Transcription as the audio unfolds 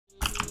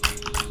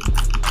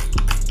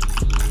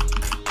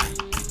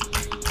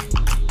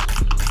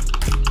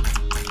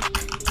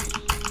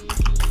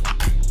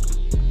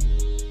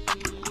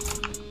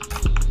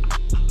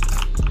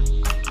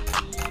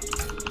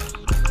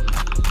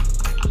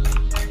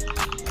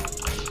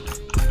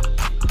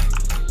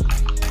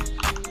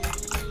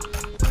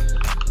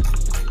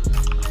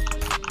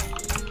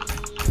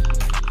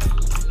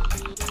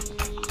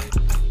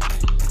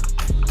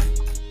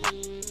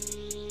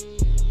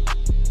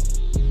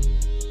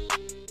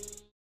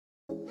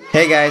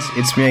Hey guys,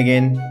 it's me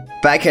again,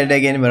 back at it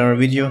again with another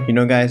video. You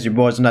know guys, your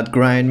boy's not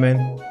grind,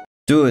 man.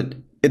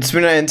 Dude, it's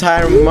been an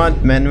entire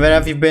month, man. Where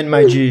have you been,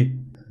 my G?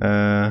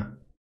 Yeah.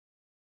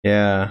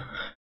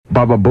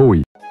 Baba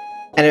Bowie.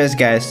 Anyways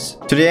guys,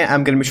 today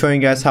I'm gonna be showing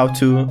you guys how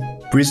to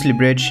Breezily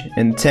bridge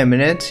in 10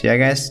 minutes. Yeah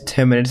guys,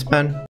 10 minutes,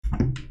 man.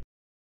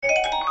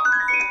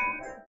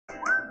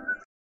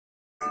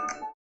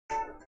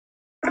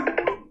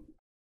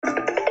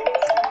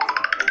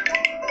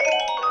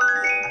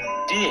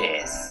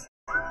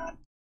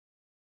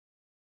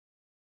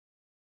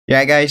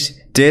 Yeah guys,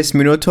 10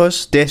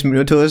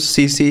 minutos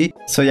CC.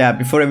 So yeah,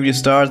 before the video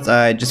starts,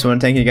 I just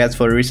want to thank you guys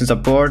for the recent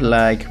support.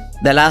 Like,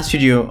 the last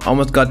video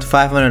almost got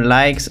 500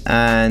 likes,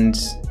 and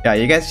yeah,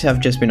 you guys have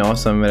just been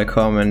awesome with the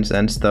comments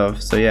and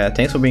stuff. So yeah,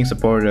 thanks for being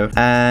supportive.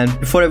 And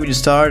before the video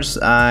starts,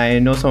 I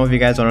know some of you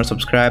guys want to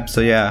subscribe,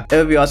 so yeah, it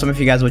would be awesome if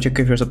you guys would check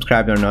if you're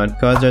subscribed or not,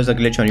 because there's a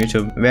glitch on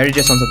YouTube where you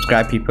just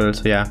unsubscribe people.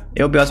 So yeah,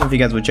 it would be awesome if you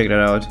guys would check that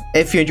out.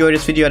 If you enjoyed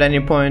this video at any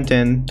point,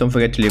 then don't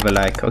forget to leave a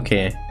like.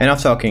 Okay,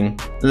 enough talking,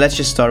 let's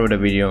just start with the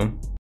video.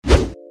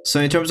 So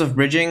in terms of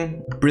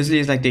bridging, Breezily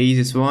is like the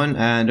easiest one,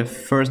 and the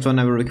first one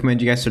I would recommend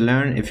you guys to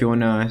learn if you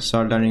want to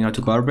start learning how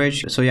to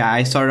Godbridge. So yeah,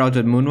 I started out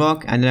with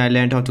Moonwalk and then I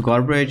learned how to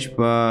Godbridge,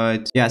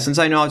 but yeah, since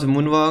I know how to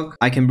Moonwalk,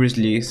 I can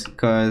Breezily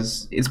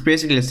because it's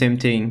basically the same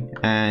thing.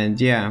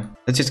 And yeah,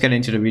 let's just get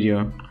into the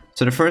video.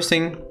 So the first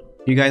thing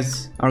you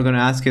guys are gonna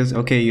ask is,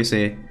 okay, you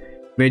say,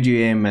 where do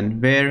you aim,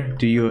 and where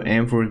do you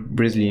aim for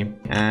Breezily?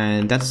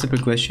 And that's a simple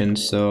question.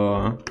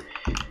 So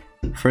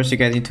first you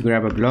guys need to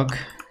grab a block.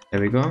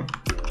 There we go.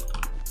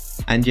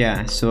 And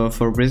yeah, so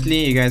for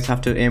Breezily, you guys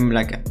have to aim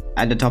like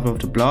at the top of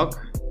the block,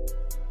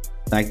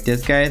 like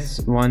this,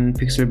 guys, 1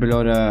 pixel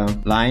below the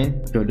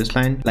line, below this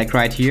line, like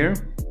right here.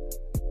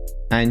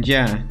 And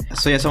yeah,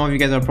 so yeah, some of you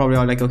guys are probably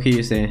all like, okay,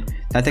 you say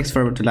that takes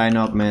forever to line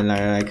up, man.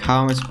 Like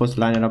how am I supposed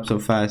to line it up so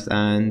fast?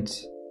 And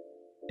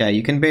yeah,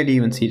 you can barely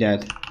even see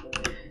that.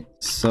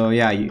 So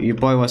yeah, your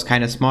boy was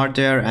kind of smart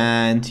there,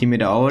 and he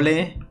made an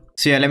overlay.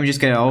 So yeah, let me just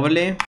get an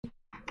overlay.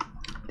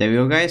 There we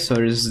go, guys. So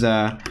this is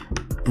the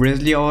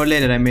Breezily overlay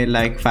that I made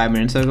like 5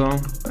 minutes ago,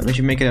 which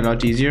should make it a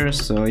lot easier.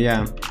 So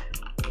yeah,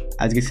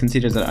 as you can see,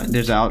 there's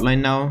an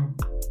outline now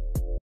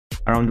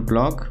around the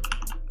block,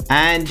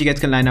 and you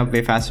guys can line up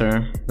way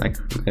faster. Like,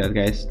 look at that,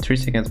 guys, 3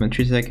 seconds, man,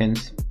 3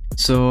 seconds.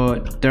 So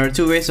there are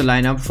 2 ways to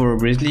line up for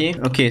Breezily.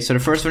 Okay, so the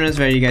first one is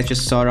where you guys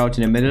just start out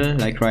in the middle,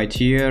 like right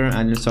here,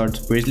 and then start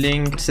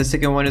Breeziling. The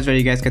second one is where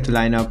you guys get to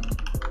line up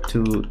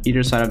to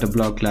either side of the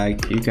block.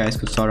 Like, you guys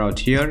could start out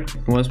here.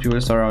 Most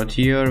people start out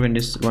here when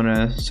they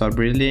wanna start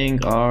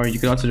Breeziling, or you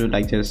could also do it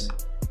like this.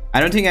 I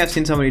don't think I've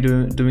seen somebody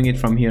doing it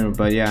from here,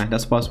 but yeah,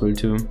 that's possible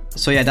too.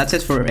 So yeah, that's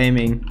it for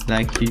aiming.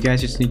 Like, you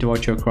guys just need to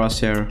watch your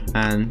crosshair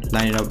and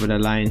line it up with a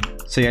line.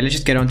 So yeah, let's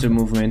just get on to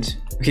movement.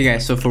 Okay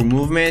guys, so for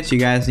movement, you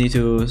guys need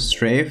to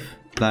strafe.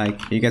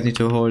 Like, you guys need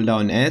to hold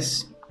down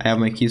S. I have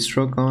my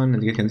keystroke on,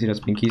 and you can see that's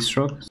been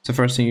keystroke. So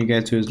first thing you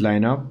guys do is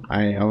line up.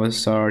 I always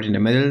start in the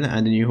middle,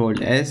 and then you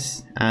hold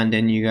S, and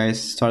then you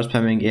guys start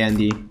spamming A and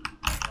D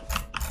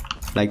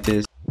like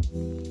this,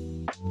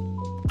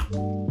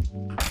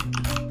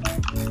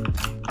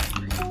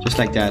 just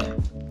like that.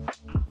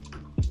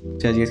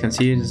 So as you guys can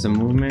see, this is the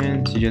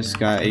movement. You guys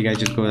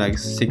just go like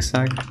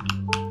zigzag,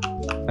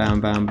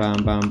 bam bam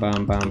bam bam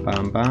bam bam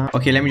bam bam.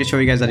 Okay, let me just show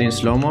you guys that in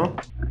slow-mo.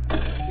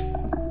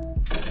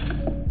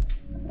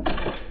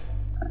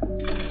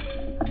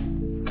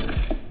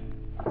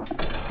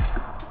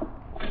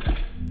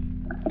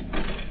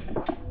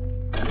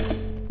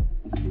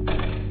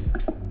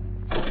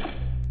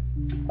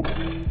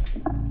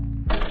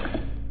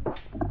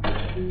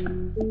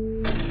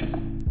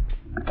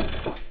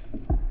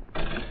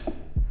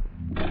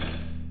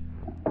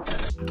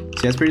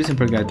 So that's pretty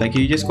simple, guys. Like,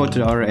 you just go to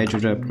the outer edge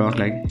of the block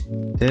like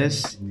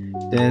this,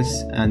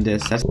 this, and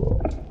this. That's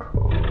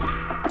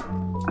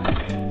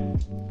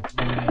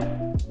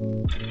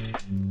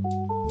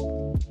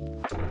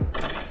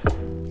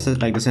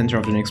like the center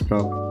of the next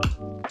block.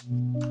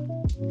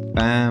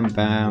 Bam,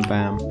 bam,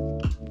 bam.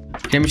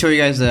 Let me show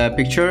you guys the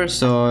picture.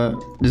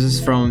 So this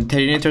is from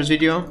Telly's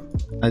video,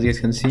 as you guys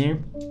can see.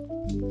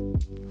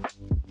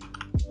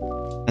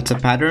 That's a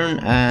pattern,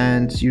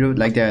 and you do it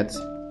like that.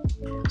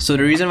 So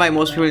the reason why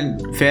most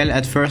people fail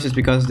at first is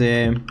because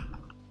they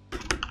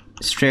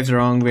strafe the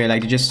wrong way.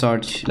 Like, they just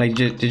start, like,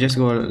 they just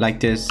go like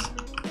this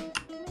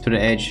to the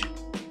edge,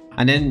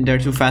 and then they're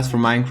too fast for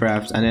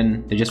Minecraft, and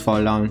then they just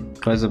fall down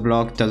because the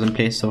block doesn't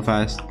place so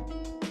fast.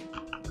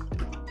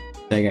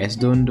 Yeah guys,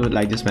 don't do it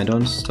like this, man.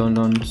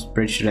 Don't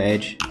bridge to the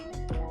edge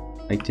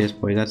like this,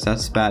 boy.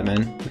 That's bad,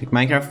 man. Like,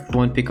 Minecraft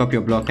won't pick up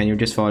your block and you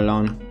just fall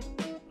down.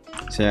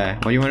 So yeah,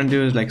 what you want to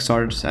do is like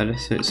start at,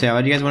 so yeah,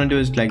 what you guys want to do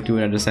is like do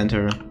it at the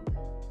center,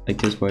 like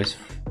this, boys.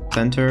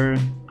 Center,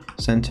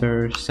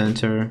 center,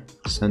 center,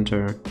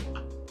 center.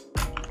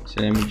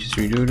 So let me just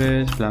redo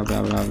this. Blah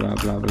blah blah blah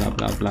blah blah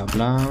blah blah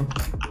blah.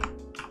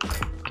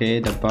 Okay,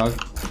 the bug.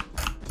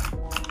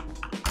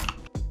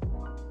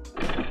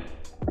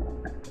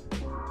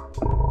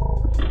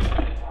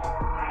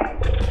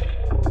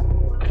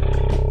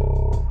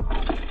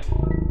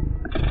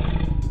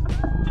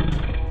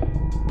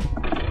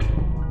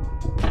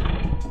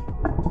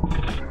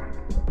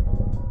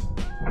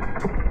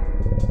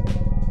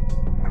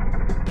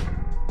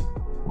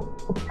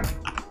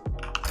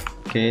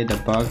 Okay, the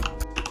bug.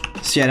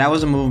 So yeah, that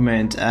was a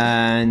movement.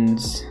 And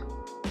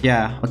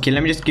yeah, okay,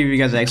 let me just give you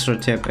guys an extra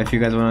tip if you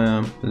guys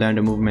want to learn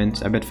the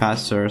movement a bit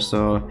faster.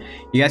 So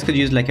you guys could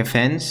use like a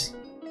fence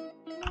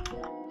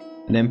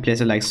and then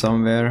place it like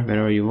somewhere,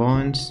 wherever you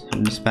want,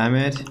 and spam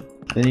it.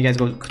 Then you guys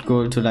could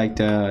go to like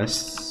the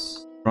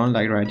front,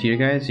 like right here,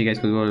 guys. You guys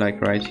could go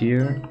like right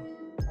here,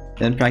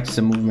 then practice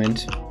the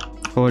movement.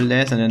 Hold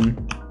this and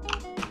then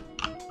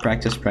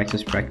practice.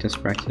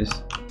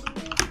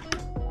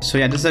 So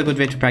yeah, this is a good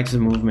way to practice the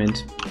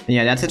movement. And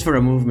yeah, that's it for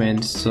a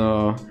movement.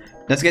 So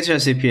let's get to the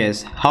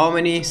CPS. How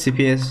many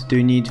CPS do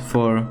you need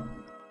for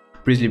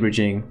Breezily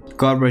bridging?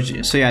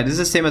 Godbridge. So yeah, this is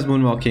the same as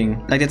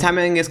moonwalking. Like the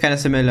timing is kind of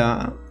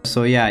similar.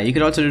 So yeah, you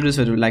could also do this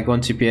with like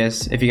 1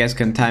 CPS if you guys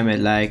can time it.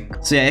 Like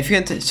so yeah, if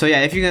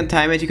you can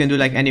time it, you can do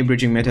like any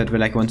bridging method with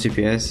like 1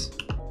 CPS,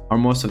 or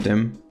most of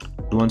them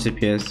 1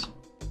 CPS.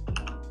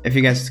 If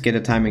you guys get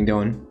the timing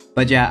down.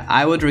 But yeah,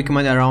 I would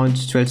recommend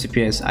around 12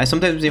 CPS. I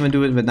sometimes even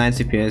do it with 9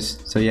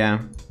 CPS. So yeah.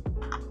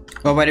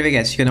 Oh, by the way,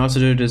 guys, you can also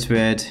do this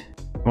with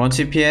 1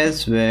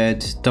 CPS,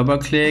 with double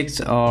clicks,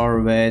 or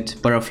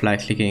with butterfly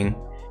clicking,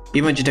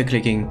 even jitter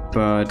clicking.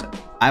 But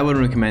I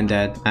wouldn't recommend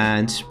that.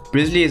 And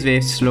Breezily is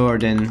way slower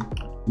than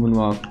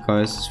Moonwalk,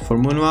 because for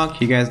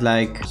Moonwalk, you guys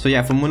like. So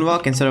yeah, for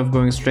Moonwalk, instead of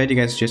going straight, you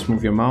guys just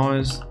move your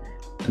mouse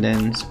and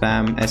then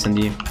spam S and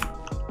D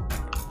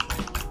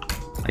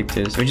like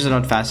this, which is a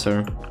lot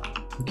faster.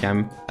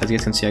 Okay, as you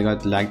guys can see, I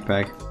got lagged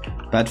back.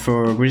 But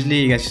for Breezily,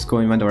 you guys just go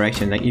in one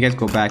direction. Like you guys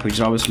go back, which is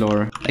always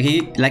slower.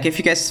 Like if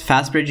you guys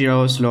fast bridge, you're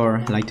always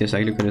slower like this.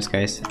 Like look at this,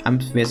 guys. I'm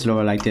way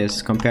slower like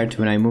this compared to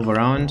when I move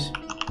around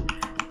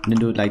and then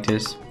do it like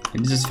this.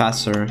 Like, this is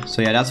faster.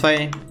 So yeah, that's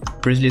why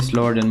Breezily is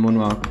slower than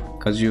Moonwalk,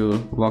 because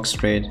you walk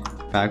straight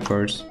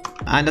backwards.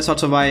 And that's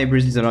also why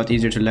Breezily is a lot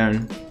easier to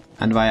learn,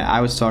 and why I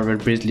would start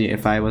with Breezily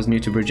if I was new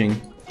to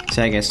bridging.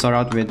 So yeah, guys, start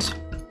out with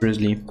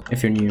Breezily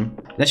if you're new.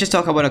 Let's just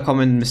talk about the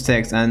common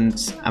mistakes, and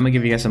I'm gonna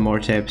give you guys some more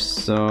tips.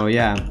 So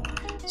yeah,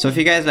 so if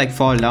you guys like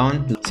fall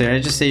down, so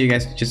let's just say you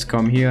guys just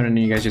come here and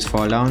you guys just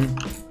fall down,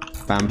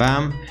 bam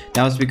bam,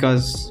 that was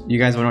because you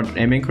guys were not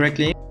aiming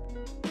correctly.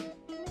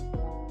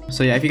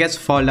 So yeah, if you guys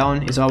fall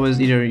down, it's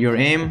always either your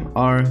aim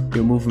or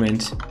your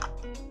movement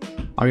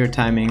or your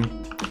timing.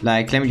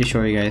 Like let me just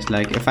show you guys.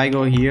 Like if I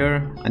go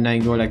here and I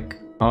go like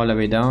all the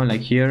way down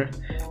like here,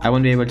 I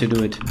won't be able to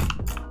do it,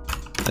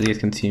 as you guys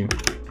can see.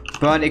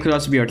 But it could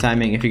also be your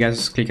timing if you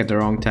guys click at the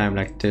wrong time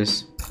like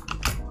this.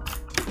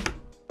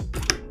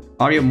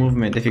 Or your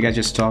movement if you guys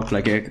just stop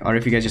like it, or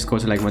if you guys just go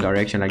to like one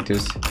direction like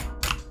this.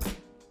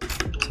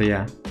 So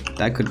yeah,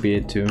 that could be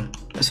it too.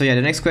 So yeah,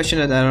 the next question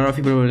that a lot of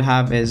people will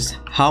have is,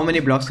 how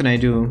many blocks can I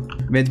do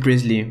with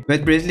Breezily?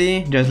 With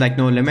Breezily, there's like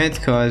no limit,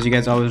 because you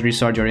guys always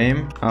restart your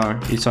aim or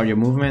restart your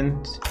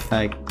movement.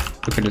 Like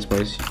look at this,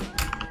 boys.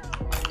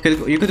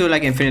 You could do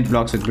like infinite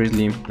blocks with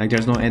Breezily. Like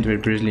there's no end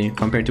with Breezily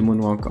compared to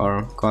Moonwalk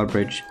or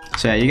Godbridge.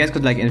 So yeah, you guys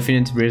could like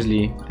infinite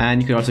Breezily,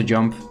 and you could also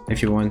jump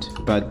if you want,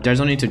 but there's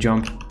no need to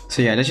jump.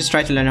 So yeah, let's just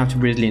try to learn how to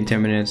Breezily in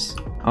 10 minutes.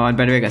 Oh, and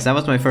by the way, guys, that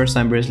was my first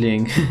time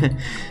Breezilying.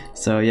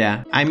 So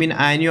yeah, I mean,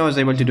 I knew I was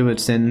able to do it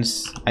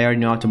since I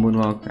already know how to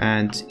Moonwalk,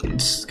 and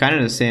it's kind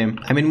of the same.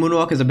 I mean,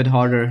 Moonwalk is a bit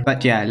harder,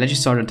 but yeah, let's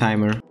just start a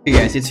timer. Okay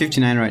guys, it's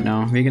 59 right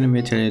now. We're gonna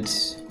wait till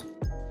it's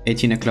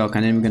 18 o'clock,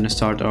 and then we're gonna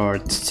start our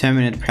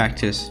 10-minute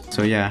practice.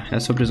 So yeah,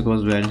 let's hope this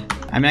goes well.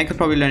 I mean, I could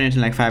probably learn it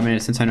in like 5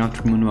 minutes since I know how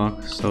to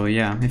Moonwalk. So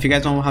yeah, if you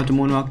guys know how to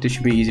Moonwalk, this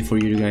should be easy for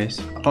you guys.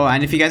 Oh,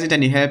 and if you guys need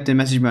any help, then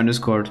message me on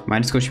Discord. My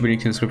Discord should be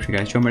linked in the description,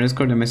 guys. Join my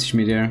Discord and message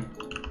me there.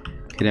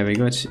 Okay, there we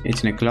go. It's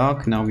 18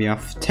 o'clock. Now we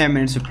have 10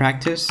 minutes of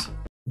practice.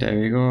 There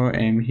we go.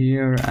 Aim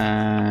here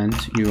and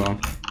you are.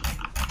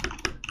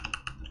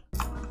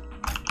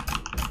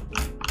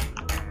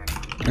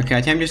 Okay,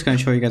 I think I'm just gonna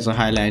show you guys the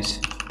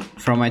highlights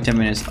from my 10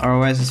 minutes.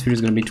 Otherwise, this video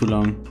is gonna be too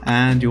long,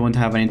 and you won't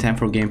have any time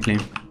for gameplay.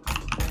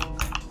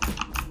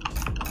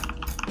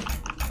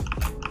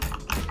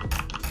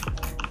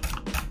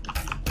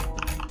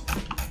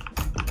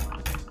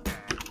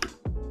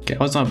 Okay,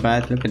 that's not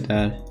bad. Look at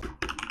that.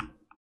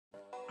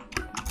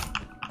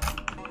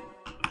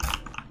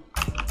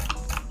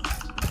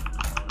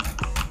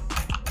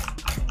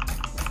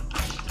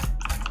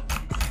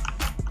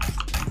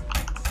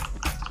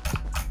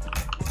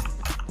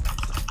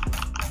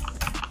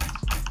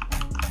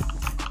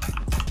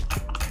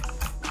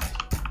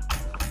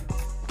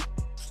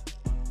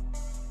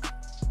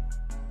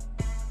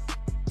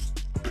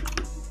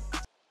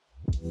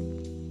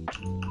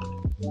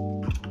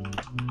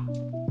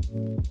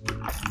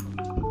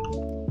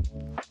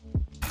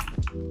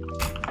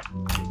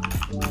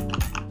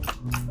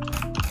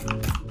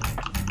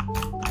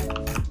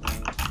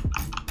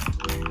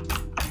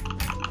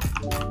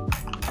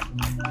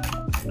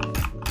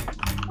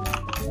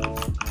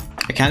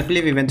 I can't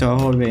believe we went to a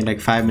whole way in like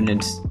 5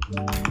 minutes.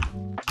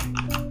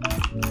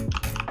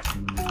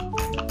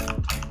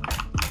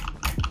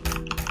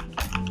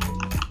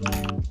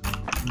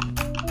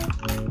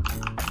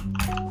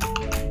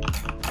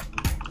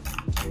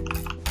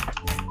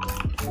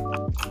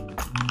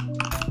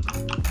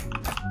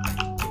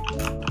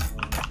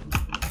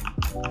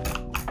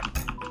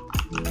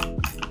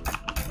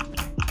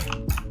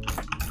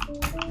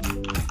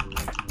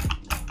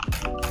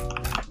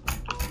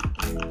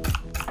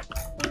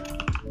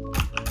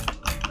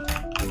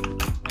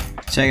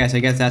 So yeah guys, I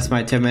guess that's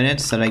my 10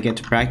 minutes that I get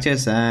to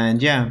practice,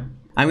 and yeah,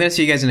 I'm gonna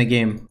see you guys in a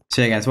game.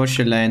 So yeah guys, watch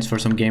the lines for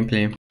some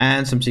gameplay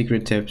and some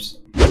secret tips.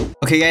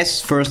 Okay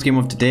guys, first game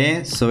of the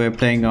day. So we're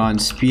playing on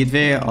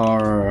Speedway,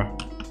 or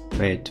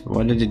wait,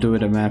 what did they do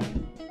with the map?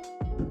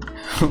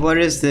 What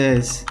is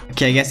this?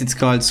 Okay, I guess it's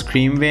called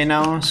Screamway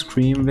now.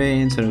 Screamway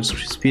instead of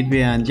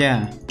Speedway, and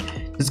yeah,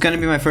 it's gonna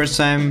be my first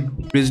time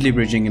Breezily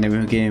bridging in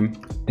a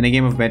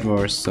game of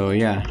Bedwars. So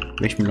yeah,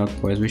 wish me luck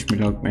boys, wish me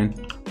luck man.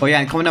 Oh yeah,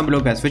 and comment down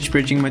below guys, which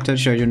bridging method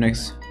should I do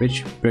next?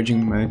 Which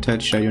bridging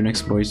method should I do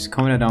next boys?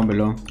 Comment that down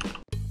below.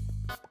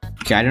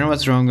 Okay, I don't know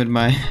what's wrong with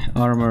my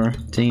armor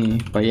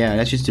thingy, but yeah,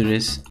 let's just do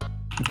this.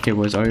 Okay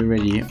boys, are you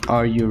ready?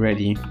 Are you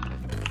ready?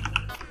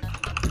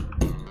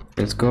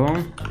 Let's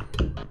go.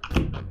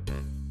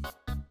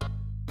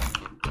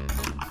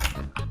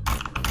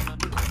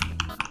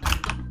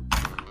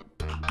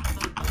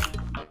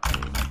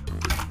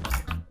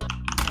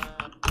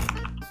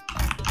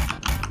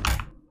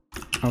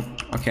 Oh,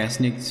 okay, I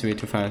sneaked way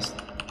too fast.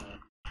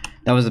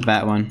 That was a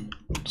bad one.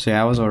 So yeah,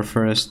 that was our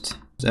first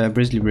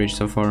Breezily bridge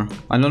so far.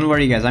 And don't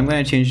worry guys, I'm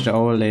gonna change the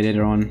overlay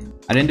later on.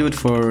 I didn't do it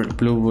for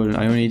blue wool,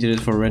 I only did it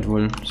for red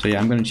wool. So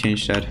yeah, I'm gonna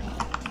change that.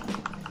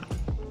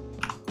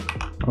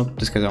 Oh,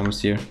 this guy's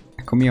almost here.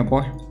 Come here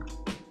boy.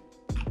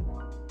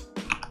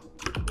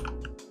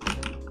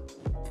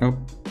 Oh,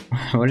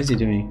 what is he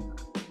doing?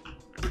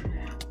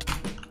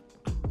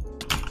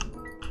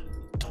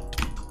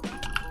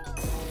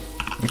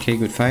 Okay,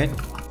 good fight.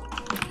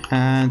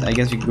 And I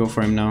guess we can go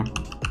for him now.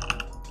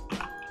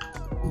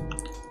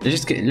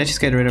 Let's just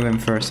get rid of him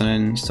first and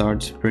then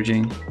start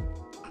bridging.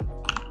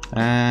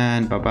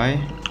 And bye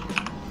bye.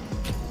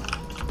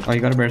 Oh,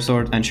 you got a bear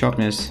sword and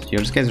sharpness. Yo,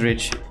 this guy's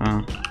rich. I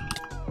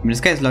mean, this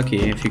guy's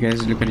lucky. If you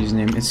guys look at his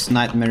name, it's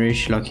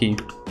Nightmarish Lucky.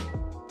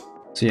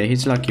 So yeah,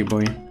 he's lucky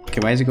boy. Okay,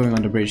 why is he going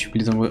on the bridge?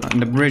 Please don't go on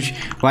the bridge.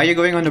 Why are you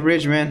going on the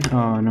bridge, man?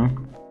 Oh no.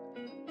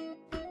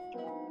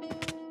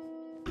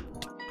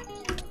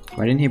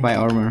 Why didn't he buy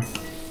armor?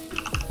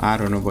 I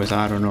don't know boys,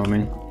 I don't know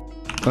man.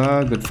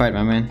 Oh, good fight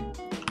my man.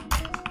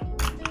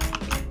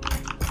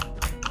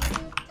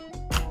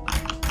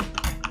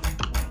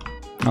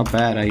 Not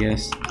bad I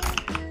guess.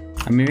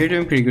 I mean, we're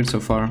doing pretty good so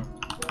far.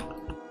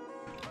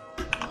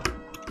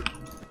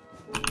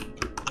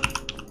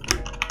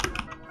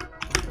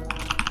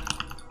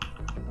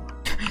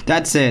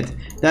 That's it.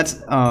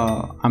 That's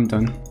I'm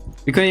done.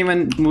 We couldn't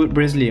even move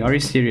Breezily. Are you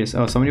serious?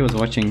 Oh, somebody was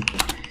watching.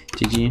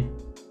 GG.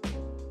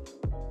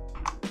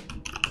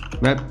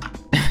 Well,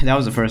 that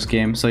was the first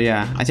game. So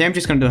yeah, I think I'm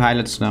just gonna do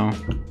highlights now,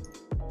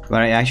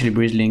 where I actually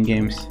Breezily in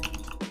games.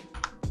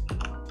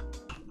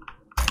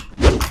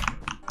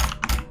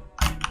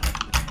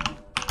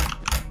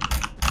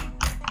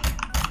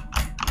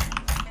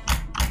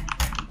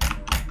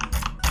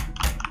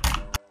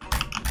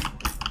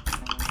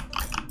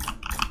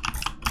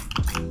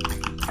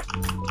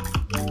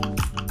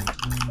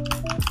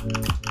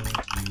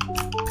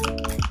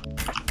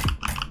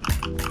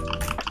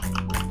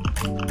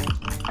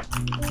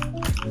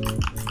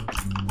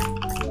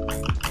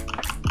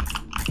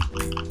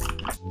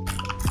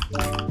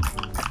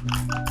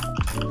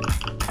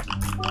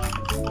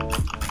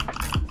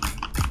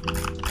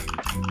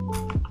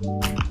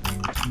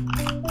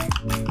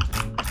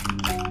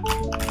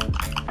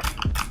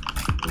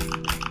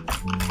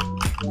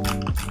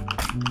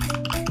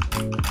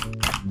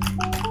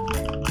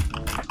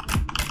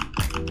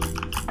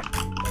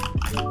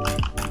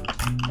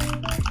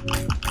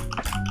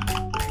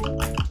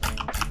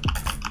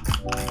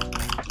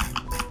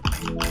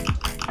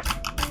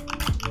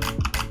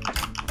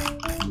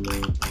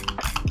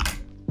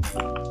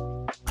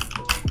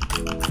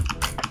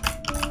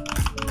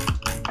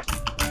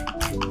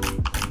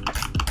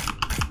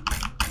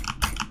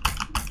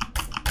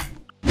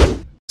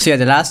 So yeah,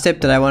 the last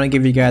tip that I want to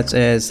give you guys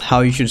is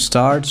how you should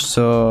start.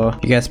 So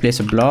you guys place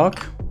a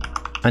block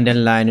and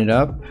then line it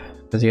up,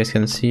 as you guys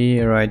can see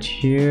right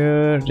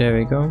here. There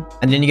we go.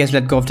 And then you guys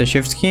let go of the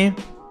shift key.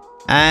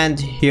 And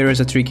here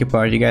is a tricky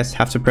part. You guys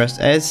have to press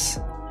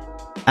S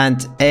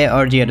and A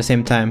or D at the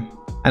same time,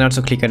 and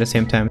also click at the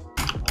same time.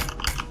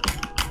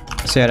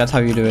 So yeah, that's how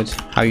you do it,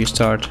 how you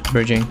start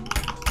bridging.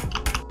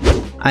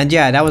 And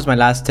yeah, that was my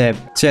last tip.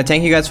 So yeah,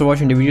 thank you guys for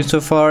watching the video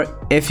so far.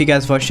 If you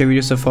guys watched the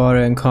video so far,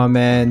 and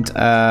comment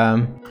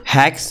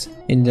hacks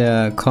in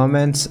the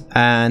comments,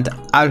 and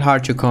I'll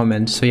heart your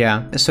comment. So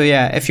yeah,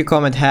 if you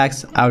comment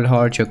hacks, I'll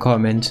heart your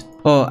comment.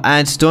 Oh,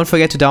 and don't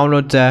forget to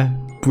download the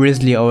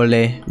Breezily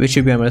overlay, which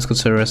should be on my Discord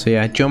server. So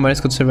yeah, join my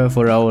Discord server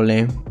for the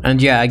overlay.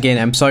 And yeah, again,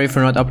 I'm sorry for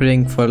not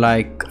uploading for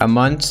like a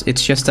month.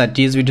 It's just that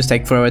these videos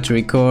take forever to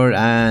record,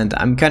 and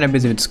I'm kind of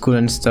busy with school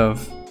and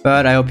stuff.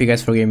 But I hope you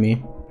guys forgive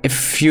me.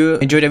 If you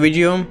enjoyed the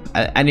video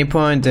at any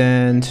point,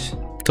 and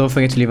don't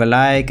forget to leave a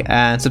like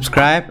and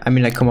subscribe. I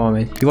mean, like, come on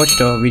man, you watched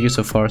the video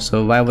so far,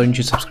 so why wouldn't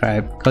you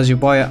subscribe? Because your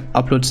boy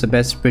uploads the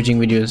best bridging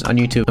videos on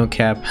YouTube, no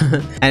cap.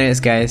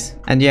 Anyways guys,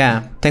 and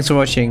yeah, thanks for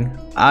watching.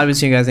 I will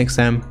see you guys next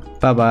time.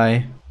 Bye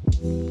bye.